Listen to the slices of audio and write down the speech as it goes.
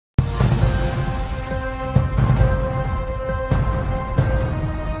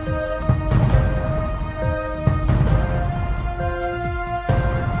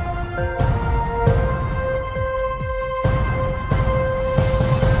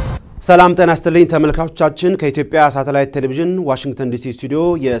ሰላም ጤና ይስጥልኝ ተመልካቾቻችን ከኢትዮጵያ ሳተላይት ቴሌቪዥን ዋሽንግተን ዲሲ ስቱዲዮ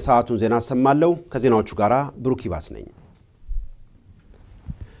የሰዓቱን ዜና አሰማለሁ ከዜናዎቹ ጋራ ብሩክ ይባስ ነኝ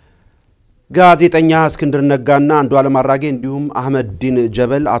ጋዜጠኛ እስክንድር ነጋና አንዱዓለም አራጌ እንዲሁም አህመድ ዲን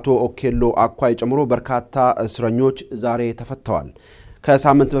ጀበል አቶ ኦኬሎ አኳይ ጨምሮ በርካታ እስረኞች ዛሬ ተፈተዋል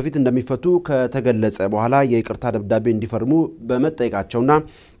ከሳምንት በፊት እንደሚፈቱ ከተገለጸ በኋላ የይቅርታ ደብዳቤ እንዲፈርሙ በመጠየቃቸውና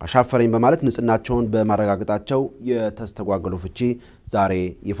አሻፈረኝ በማለት ንጽህናቸውን በማረጋገጣቸው የተስተጓገሉ ፍቺ ዛሬ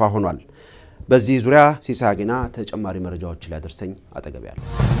ይፋ ሆኗል በዚህ ዙሪያ ሲሳያጊና ተጨማሪ መረጃዎች ላይ ደርሰኝ አጠገቢያለሁ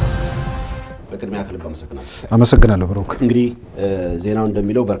በቅድሚያ ከልብ አመሰግናለሁ ብሩክ እንግዲህ ዜናው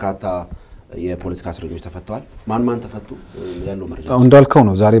እንደሚለው በርካታ የፖለቲካ እስረኞች ተፈተዋል ማን ተፈቱ ያለው መረጃ እንዳልከው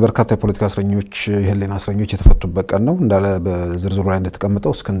ነው ዛሬ በርካታ የፖለቲካ እስረኞች የህሊና እስረኞች የተፈቱበት ቀን ነው እንዳለ በዝርዝሩ ላይ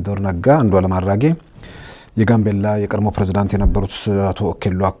እንደተቀመጠው እስክንድር ነጋ አንዱዓለም አራጌ የጋምቤላ የቀድሞ ፕሬዝዳንት የነበሩት አቶ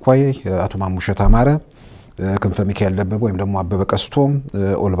ኦኬሎ አኳይ አቶ ማሙሸት አማረ ክንፈ ሚካኤል ደበበ ወይም ደግሞ አበበ ቀስቶ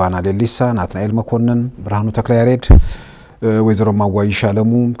ኦልባና ሌሊሳ ናትናኤል መኮንን ብርሃኑ ተክለያሬድ ወይዘሮ ማዋይሽ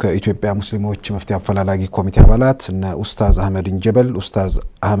አለሙ ከኢትዮጵያ ሙስሊሞች መፍትሄ አፈላላጊ ኮሚቴ አባላት እና ኡስታዝ አህመድ ጀበል ኡስታዝ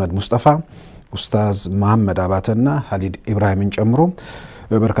አህመድ ሙስጠፋ ኡስታዝ መሐመድ አባተና ሀሊድ ኢብራሂምን ጨምሮ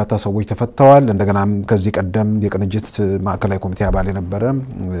በርካታ ሰዎች ተፈተዋል እንደገናም ከዚህ ቀደም የቅንጅት ማዕከላዊ ኮሚቴ አባል የነበረ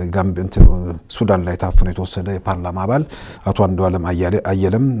ሱዳን ላይ ታፍኖ የተወሰደ የፓርላማ አባል አቶ አንዱዓለም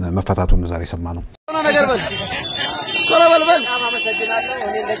አየለም መፈታቱን ዛሬ ሰማነው ኮላበልበል አመሰግናለሁ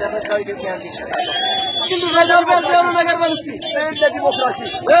እኔ እንደተፈታው ኢትዮጵያ ግን ለደርበል ነገር በልስቲ እንደ ዲሞክራሲ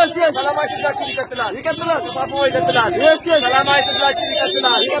ሰላማዊ ትግላችን ይቀጥላል ተፋፍሞ ይቀጥላል ሰላማዊ ትግላችን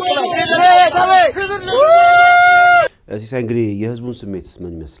ይቀጥላል ሲሳይ እንግዲህ የህዝቡን ስሜት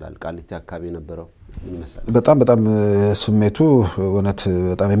ምን ይመስላል ቃሊቲ አካባቢ የነበረው ምን ይመስላል በጣም ስሜቱ እውነት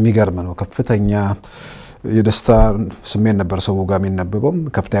በጣም የሚገርም ነው ከፍተኛ የደስታ ስሜት ነበር ሰው ጋር የሚነበበው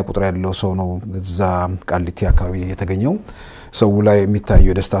ከፍተኛ ቁጥር ያለው ሰው ነው እዛ ቃሊቲ አካባቢ የተገኘው ሰው ላይ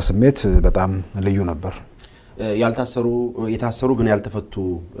የሚታየው የደስታ ስሜት በጣም ልዩ ነበር የታሰሩ ግን ያልተፈቱ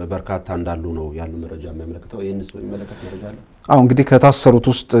በርካታ እንዳሉ ነው ያሉ መረጃ የሚያመለክተው ይሄንስ በሚመለከት መረጃ አለ እንግዲህ ከታሰሩት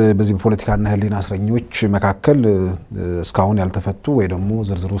ውስጥ በዚህ ፖለቲካና ህሊና እስረኞች መካከል እስካሁን ያልተፈቱ ወይ ደግሞ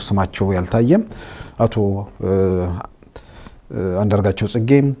ዝርዝሩ ስማቸው ያልታየም አቶ አንደርጋቸው ጽጌ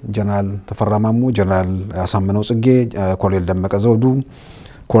ጀነራል ተፈራማሙ ጀነራል ያሳመነው ጽጌ ኮሎኔል ደመቀ ዘውዱ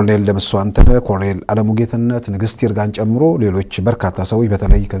ኮሎኔል ደምሶ አንተነ ኮሎኔል አለሙጌትነት ንግስት ይርጋን ጨምሮ ሌሎች በርካታ ሰዎች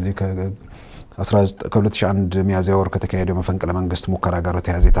በተለይ ከዚህ ከ2001 ሚያዝያ ወር ከተካሄደው መፈንቅለ መንግስት ሙከራ ጋር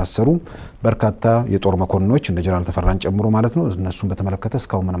ተያዘ የታሰሩ በርካታ የጦር መኮንኖች እንደ ጀነራል ተፈራን ጨምሮ ማለት ነው እነሱን በተመለከተ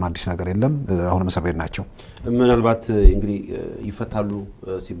እስካሁን ምንም አዲስ ነገር የለም አሁን መስር ቤት ናቸው ምናልባት እንግዲህ ይፈታሉ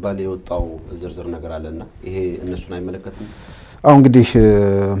ሲባል የወጣው ዝርዝር ነገር አለና ይሄ እነሱን አይመለከትም እንግዲህ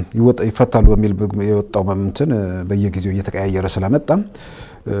ይፈታሉ በሚል የወጣው መምንትን በየጊዜው እየተቀያየረ ስለመጣ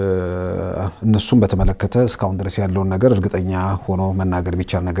እነሱም በተመለከተ እስካሁን ድረስ ያለው ነገር እርግጠኛ ሆኖ መናገር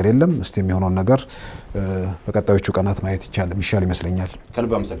ቢቻል ነገር የለም እስቲ የሚሆነው ነገር በቀጣዮቹ ቀናት ማየት ይችላል ይመስለኛል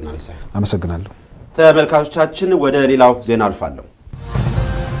ከልብ አመሰግናለሁ ተመልካቾቻችን ወደ ሌላው ዜና አልፋለሁ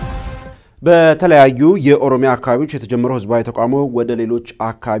በተለያዩ የኦሮሚያ አካባቢዎች የተጀመረው ህዝባዊ ተቋሞ ወደ ሌሎች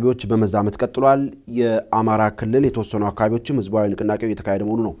አካባቢዎች በመዛመት ቀጥሏል የአማራ ክልል የተወሰኑ አካባቢዎችም ህዝባዊ ንቅናቄው እየተካሄደ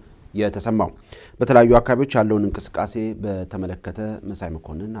መሆኑ ነው የተሰማው በተለያዩ አካባቢዎች ያለውን እንቅስቃሴ በተመለከተ መሳይ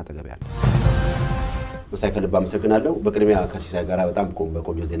መኮንን አጠገቢያለሁ መሳይ ከልብ አመሰግናለሁ በቅድሚያ ከሲሳይ ጋራ በጣም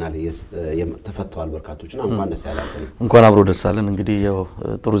በቆንጆ ዜና ላይ ተፈተዋል በርካቶችና እንኳን ደስ ያላችሁ እንኳን አብሮ ደስ አለን እንግዲህ ያው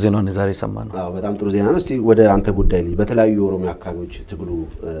ጥሩ ዜናውን ዛሬ ሰማነው በጣም ጥሩ ዜና ነው እስቲ ወደ አንተ ጉዳይ ላይ በተለያዩ የኦሮሚያ አካባቢዎች ትግሉ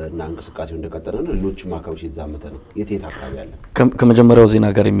እና እንቅስቃሴው እንደቀጠለ ነው ሌሎችም አካባቢዎች ይዛመተ ነው የት አካባቢ ያለ ከመጀመሪያው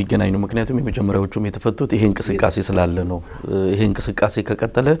ዜና ጋር የሚገናኝ ነው ምክንያቱም የመጀመሪያዎቹም የተፈቱት ይሄ እንቅስቃሴ ስላለ ነው ይሄ እንቅስቃሴ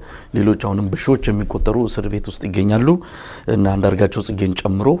ከቀጠለ ሌሎች አሁንም በሺዎች የሚቆጠሩ እስር ቤት ውስጥ ይገኛሉ እና አንዳርጋቸው ጽጌን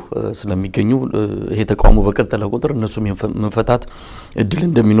ጨምሮ ስለሚገኙ ይሄ ተቋሙ በቀጠለ ቁጥር እነሱም መፈታት እድል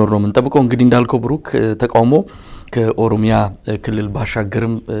እንደሚኖር ነው የምንጠብቀው እንግዲህ እንዳልከው ብሩክ ተቋሙ ከኦሮሚያ ክልል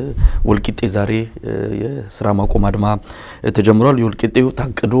ባሻገርም ወልቂጤ ዛሬ የስራ ማቆም አድማ ተጀምሯል የወልቂጤው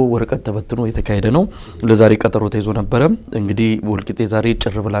ታቅዶ ወረቀት ተበትኖ የተካሄደ ነው ለዛሬ ቀጠሮ ተይዞ ነበር እንግዲህ ወልቂጤ ዛሬ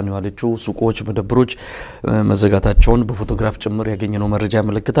ጭር ብላ ነው ያለችው ሱቆች መደብሮች መዘጋታቸውን በፎቶግራፍ ጭምር ያገኘነው መረጃ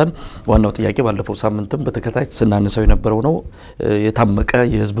ያመለክታል ዋናው ጥያቄ ባለፈው ሳምንትም በተከታታይ ስናነሳው የነበረው ነው የታመቀ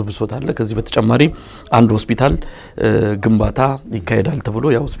የህዝብ ብሶት አለ ከዚህ በተጨማሪ አንድ ሆስፒታል ግንባታ ይካሄዳል ተብሎ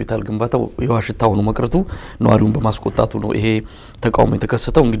ያ ሆስፒታል ግንባታው የዋሽታ ሆኖ መቅረቱ ነዋሪውን በማስቆጣቱ ነው ይሄ ተቃውሞ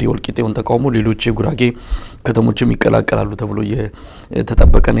የተከሰተው እንግዲህ ወልቂጤውን ተቃውሞ ሌሎች የጉራጌ ከተሞችም ይቀላቀላሉ ተብሎ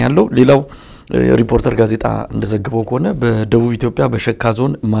የተጠበቀ ነው ያለው ሌላው ሪፖርተር ጋዜጣ እንደዘገበው ከሆነ በደቡብ ኢትዮጵያ በሸካ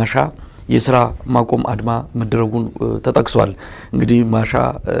ዞን ማሻ የስራ ማቆም አድማ መደረጉን ተጠቅሷል እንግዲህ ማሻ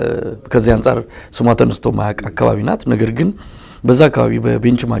ከዚህ አንፃር ስሟ ተነስቶ ማያቅ አካባቢ ናት ነገር ግን በዛ አካባቢ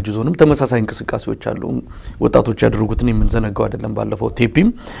በቤንች ማጂ ዞንም ተመሳሳይ እንቅስቃሴዎች አሉ ወጣቶች ያደረጉትን የምንዘነጋው አይደለም ባለፈው ቴፒም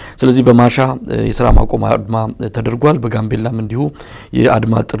ስለዚህ በማሻ የሥራ ማቆም አድማ ተደርጓል በጋምቤላም እንዲሁ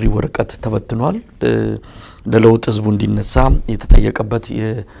የአድማ ጥሪ ወረቀት ተበትኗል ለለውጥ ህዝቡ እንዲነሳ የተጠየቀበት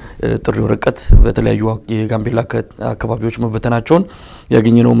የጥሪ ወረቀት በተለያዩ የጋምቤላ አካባቢዎች መበተናቸውን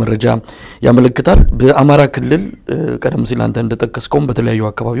ያገኘነው መረጃ ያመለክታል በአማራ ክልል ቀደም ሲል አንተ እንደተጠቀስከው በተለያዩ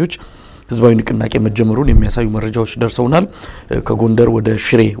አካባቢዎች ህዝባዊ ንቅናቄ መጀመሩን የሚያሳዩ መረጃዎች ደርሰውናል ከጎንደር ወደ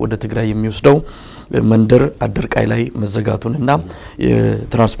ሽሬ ወደ ትግራይ የሚወስደው መንደር አደርቃይ ላይ መዘጋቱንና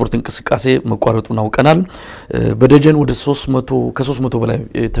የትራንስፖርት እንቅስቃሴ መቋረጡን አውቀናል በደጀን ወደ 300 በላይ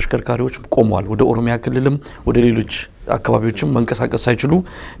ተሽከርካሪዎች ቆመዋል ወደ ኦሮሚያ ክልልም ወደ ሌሎች አካባቢዎችም መንቀሳቀስ ሳይችሉ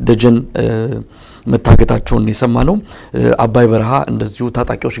ደጀን መታገታቸውን የሰማነው አባይ በረሃ እንደዚሁ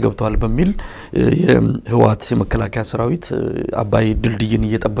ታጣቂዎች ገብተዋል በሚል የህዋት የመከላከያ ሰራዊት አባይ ድልድይን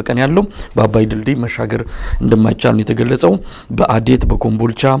እየጠበቀን ያለው በአባይ ድልድይ መሻገር እንደማይቻል ነው የተገለጸው በአዴት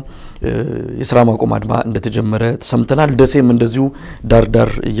በኮምቦልቻ የሥራ ማቆም አድማ እንደተጀመረ ተሰምተናል ደሴም እንደዚሁ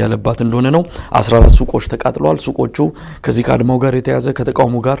ዳርዳር ያለባት እንደሆነ ነው 14 ሱቆች ተቃጥለዋል ሱቆቹ ከዚህ ከአድማው ጋር የተያዘ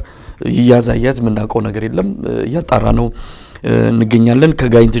ከተቃውሞ ጋር ይያዛያዝ ምናቀው ነገር የለም ያጣራ ነው እንገኛለን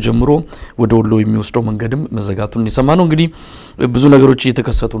ከጋይንት ጀምሮ ወደ ወሎ የሚወስደው መንገድም መዘጋቱን የሰማነው እንግዲህ ብዙ ነገሮች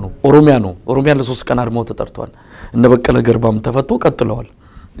እየተከሰቱ ነው ኦሮሚያ ለ3 ቀን አድማው ተጠርቷል እነ በቀለ ገርባም ተፈቶ ቀጥለዋል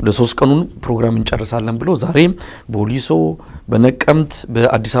ለ3 ቀኑን ፕሮግራም እንጨርሳለን ብሎ ዛሬ በፖሊሶ በነቀምት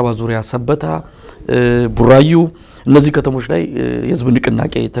በአዲስ አበባ ዙሪያ ሰበታ ቡራዩ እነዚህ ከተሞች ላይ የህዝብ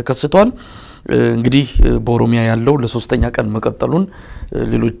ንቅናቄ ተከስቷል እንግዲህ በኦሮሚያ ያለው ለ3ኛ ቀን መቀጠሉን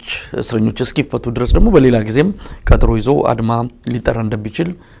ሌሎች እስረኞች እስኪፈቱ ድረስ ደግሞ በሌላ ጊዜም ቀጥሮ ይዞ አድማ ሊጠራ እንደሚችል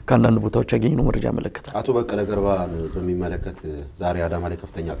ካንዳንድ ቦታዎች ያገኘነው መረጃ ያመለክታል አቶ በቀለ ገርባን በሚመለከት ዛሬ አዳማ ላይ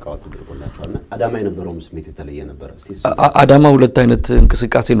ከፍተኛ አቃዋት ተደርጎላቸዋልና አዳማ የነበረው ስሜት የተለየ ነበር አዳማ ሁለት አይነት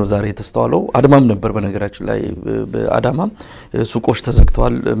እንቅስቃሴ ነው ዛሬ የተስተዋለው አድማም ነበር በነገራችን ላይ በአዳማ ሱቆች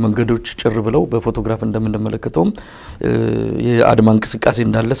ተዘግተዋል መንገዶች ጭር ብለው በፎቶግራፍ እንደምንመለከተው የአድማ እንቅስቃሴ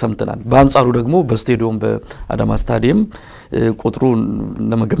እንዳለ ሰምተናል በአንጻሩ ደግሞ በስቴዲየም በአዳማ ስታዲየም ቁጥሩ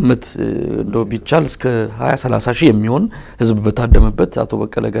ለመገመት እንደው ቢቻል እስከ 20-30 ሺህ የሚሆን ህዝብ በታደመበት አቶ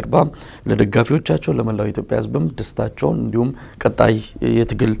በቀለ ገርባ ለደጋፊዎቻቸው ለመላው ኢትዮጵያ ህዝብም ደስታቸውን እንዲሁም ቀጣይ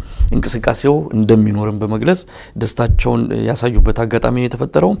የትግል እንቅስቃሴው እንደሚኖርም በመግለጽ ደስታቸውን ያሳዩበት አጋጣሚ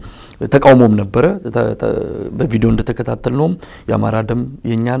የተፈጠረው ተቃውሞም ነበር በቪዲዮ እንደተከታተልነው የአማራ ደም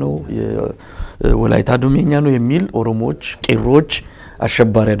የኛ ነው የወላይታ ደም የኛ ነው የሚል ኦሮሞዎች ቄሮች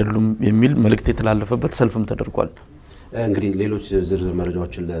አሸባሪ አይደሉም የሚል መልእክት የተላለፈበት ሰልፍም ተደርጓል እንግዲህ ሌሎች ዝርዝር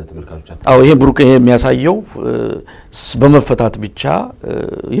መረጃዎችን ለተመልካቾቻችን ይሄ ብሩክ ይሄ የሚያሳየው በመፈታት ብቻ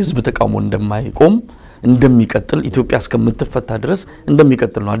የህዝብ ተቃውሞ እንደማይቆም እንደሚቀጥል ኢትዮጵያ እስከምትፈታ ድረስ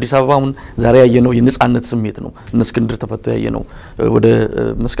እንደሚቀጥል ነው አዲስ አበባውን ዛሬ ያየነው የነጻነት ስሜት ነው እስክንድር ተፈቶ ያየነው ወደ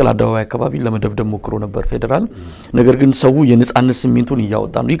መስቀል አደባባይ አካባቢ ለመደብደብ ሞክሮ ነበር ፌደራል ነገር ግን ሰው የነጻነት ስሜቱን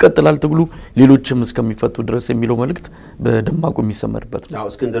ያወጣ ነው ይቀጥላል ትግሉ ሌሎችም እስከሚፈቱ ድረስ የሚለው መልእክት በደማቁ የሚሰመርበት ነው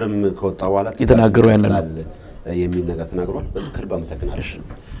እስክንድርም ከወጣ በኋላ የተናገረው ያንን የሚል ነገር ተናግሯል በልክልባ መሰግናለሁ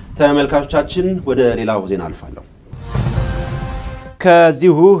ተመልካቾቻችን ወደ ሌላው ዜና አልፋለሁ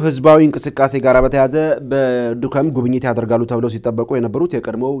ከዚሁ ህዝባዊ እንቅስቃሴ ጋር በተያያዘ በዱከም ጉብኝት ያደርጋሉ ተብለው ሲጠበቁ የነበሩት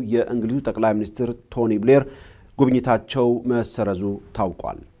የቀድሞው የእንግሊዙ ጠቅላይ ሚኒስትር ቶኒ ብሌር ጉብኝታቸው መሰረዙ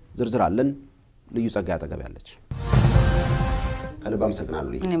ታውቋል ዝርዝር አለን ልዩ ጸጋ ያጠገባለች ከልባ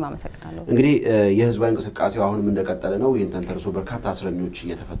መሰግናለሁ እኔም አመሰግናለሁ እንግዲህ የህዝባዊ እንቅስቃሴው አሁንም እንደቀጠለ ነው ይንተን ተርሶ በርካታ እስረኞች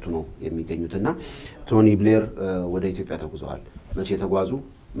እየተፈቱ ነው የሚገኙትና ቶኒ ብሌር ወደ ኢትዮጵያ ተጉዘዋል መቼ ተጓዙ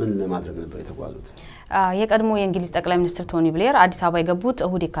ምን ለማድረግ ነበር የተጓዙት የቀድሞ የእንግሊዝ ጠቅላይ ሚኒስትር ቶኒ ብሌር አዲስ አበባ የገቡት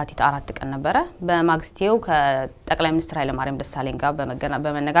እሁድ የካቲት 4 ቀን ነበር በማግስቴው ከጠቅላይ ሚኒስትር ኃይለ ማርያም ደሳለኝ ጋር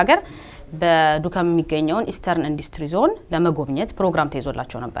በመነጋገር በዱከም የሚገኘውን ኢስተርን ኢንዱስትሪ ዞን ለመጎብኘት ፕሮግራም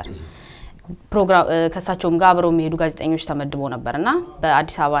ተይዞላቸው ነበር ፕሮግራም ከሳቸውም ጋር አብረው የሚሄዱ ጋዜጠኞች ተመድበው ነበርና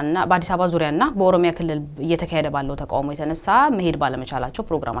በአዲስ አበባ ዙሪያና በኦሮሚያ ክልል እየተካሄደ ባለው ተቃውሞ የተነሳ መሄድ ባለመቻላቸው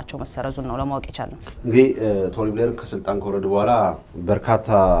ፕሮግራማቸው መሰረዙን ነው ለማወቅ የቻለው እንግዲህ ቶኒ ብሌር ከስልጣን ከወረዱ በኋላ በርካታ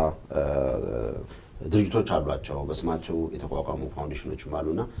ድርጅቶች አሏቸው በስማቸው የተቋቋሙ ፋውንዴሽኖችም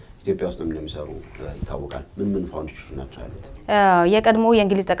አሉና ኢትዮጵያ ውስጥ እንደሚሰሩ ይታወቃል ምን ፋውንዴሽኖች ናቸው ያሉት የቀድሞ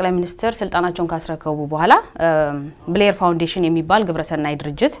የእንግሊዝ ጠቅላይ ሚኒስትር ስልጣናቸውን ካስረከቡ በኋላ ብሌር ፋውንዴሽን የሚባል ግብረሰናይ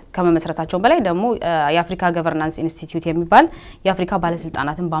ድርጅት ከመመስረታቸው በላይ ደግሞ የአፍሪካ ገቨርናንስ ኢንስቲትዩት የሚባል የአፍሪካ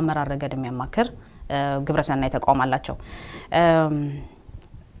ባለስልጣናትን በአመራር ረገድ የሚያማክር ግብረሰናይ ተቋም አላቸው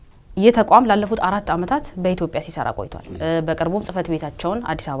የተቋም ላለፉት 4 አመታት በኢትዮጵያ ሲሰራ ቆይቷል በቅርቡም ጽፈት ቤታቸውን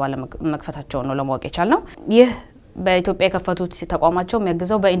አዲስ አበባ ለመክፈታቸው ነው ለማወቅ የቻልነው ይህ በኢትዮጵያ የከፈቱት ተቋማቸው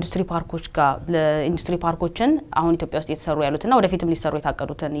የሚያግዘው በኢንዱስትሪ ፓርኮች ጋር ለኢንዱስትሪ ፓርኮችን አሁን ኢትዮጵያ ውስጥ የተሰሩ ያሉትና ወደፊትም ሊሰሩ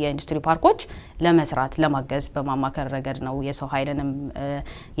የታቀዱትን የኢንዱስትሪ ፓርኮች ለመስራት ለማገዝ በማማከር ረገድ ነው። የሰው ኃይልንም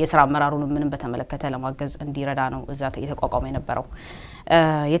የሥራ አመራሩንም ምንም በተመለከተ ለማገዝ እንዲረዳ ነው እዛ የተቋቋመ የነበረው።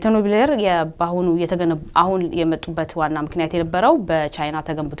 የቶኒ ብሌር የባሁኑ አሁን የመጡበት ዋና ምክንያት የነበረው በቻይና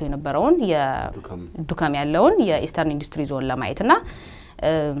ተገንብቶ የነበረውን የዱከም ያለውን የኢስተርን ኢንዱስትሪ ዞን ለማየትና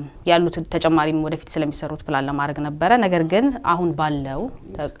ያሉት ተጨማሪም ወደፊት ስለሚሰሩት ፕላን ለማድረግ ነበር። ነገር ግን አሁን ባለው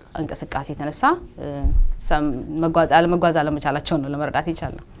እንቅስቃሴ ተነሳ መጓዝ አለመቻላቸው ነው ለመረዳት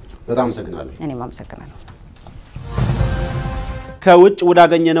ይቻላል። በጣም አመሰግናለሁ። እኔም አመሰግናለሁ። ከውጭ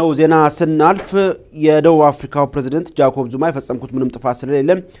ወዳገኘነው ዜና ስናልፍ የደቡብ አፍሪካው ፕሬዝዳንት ጃኮብ ዙማ የፈጸምኩት ምንም ጥፋት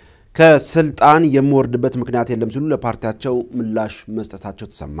ስለሌለ ከስልጣን የምወርድበት ምክንያት የለም ሲሉ ለፓርቲያቸው ምላሽ መስጠታቸው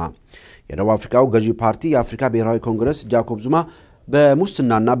ተሰማ። የደቡብ አፍሪካው ገዢ ፓርቲ የአፍሪካ ብሔራዊ ኮንግረስ ጃኮብ ዙማ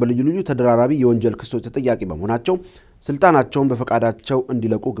በሙስናና በልዩ ልዩ ተደራራቢ የወንጀል ክሶች ተጠያቂ በመሆናቸው ስልጣናቸውን በፈቃዳቸው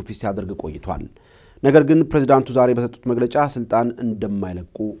እንዲለቁ ግፊት ሲያደርግ ቆይቷል። ነገር ግን ፕሬዝዳንቱ ዛሬ በሰጡት መግለጫ ስልጣን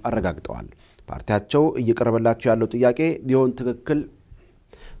እንደማይለቁ አረጋግጠዋል። ፓርቲያቸው እያቀረበላቸው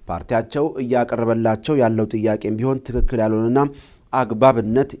ያለው ጥያቄም ቢሆን ትክክል ያልሆነና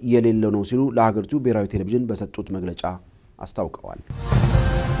አግባብነት የሌለው ነው ሲሉ ለሀገሪቱ ብሔራዊ ቴሌቪዥን በሰጡት መግለጫ አስታውቀዋል።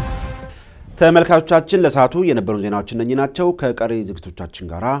 ተመልካቾቻችን ለሰዓቱ የነበሩ ዜናዎች እነኚህ ናቸው። ከቀሪ ዝግጅቶቻችን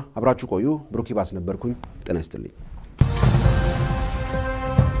ጋር አብራችሁ ቆዩ። ብሩክ ይባስ ነበርኩኝ። ጤና ይስጥልኝ።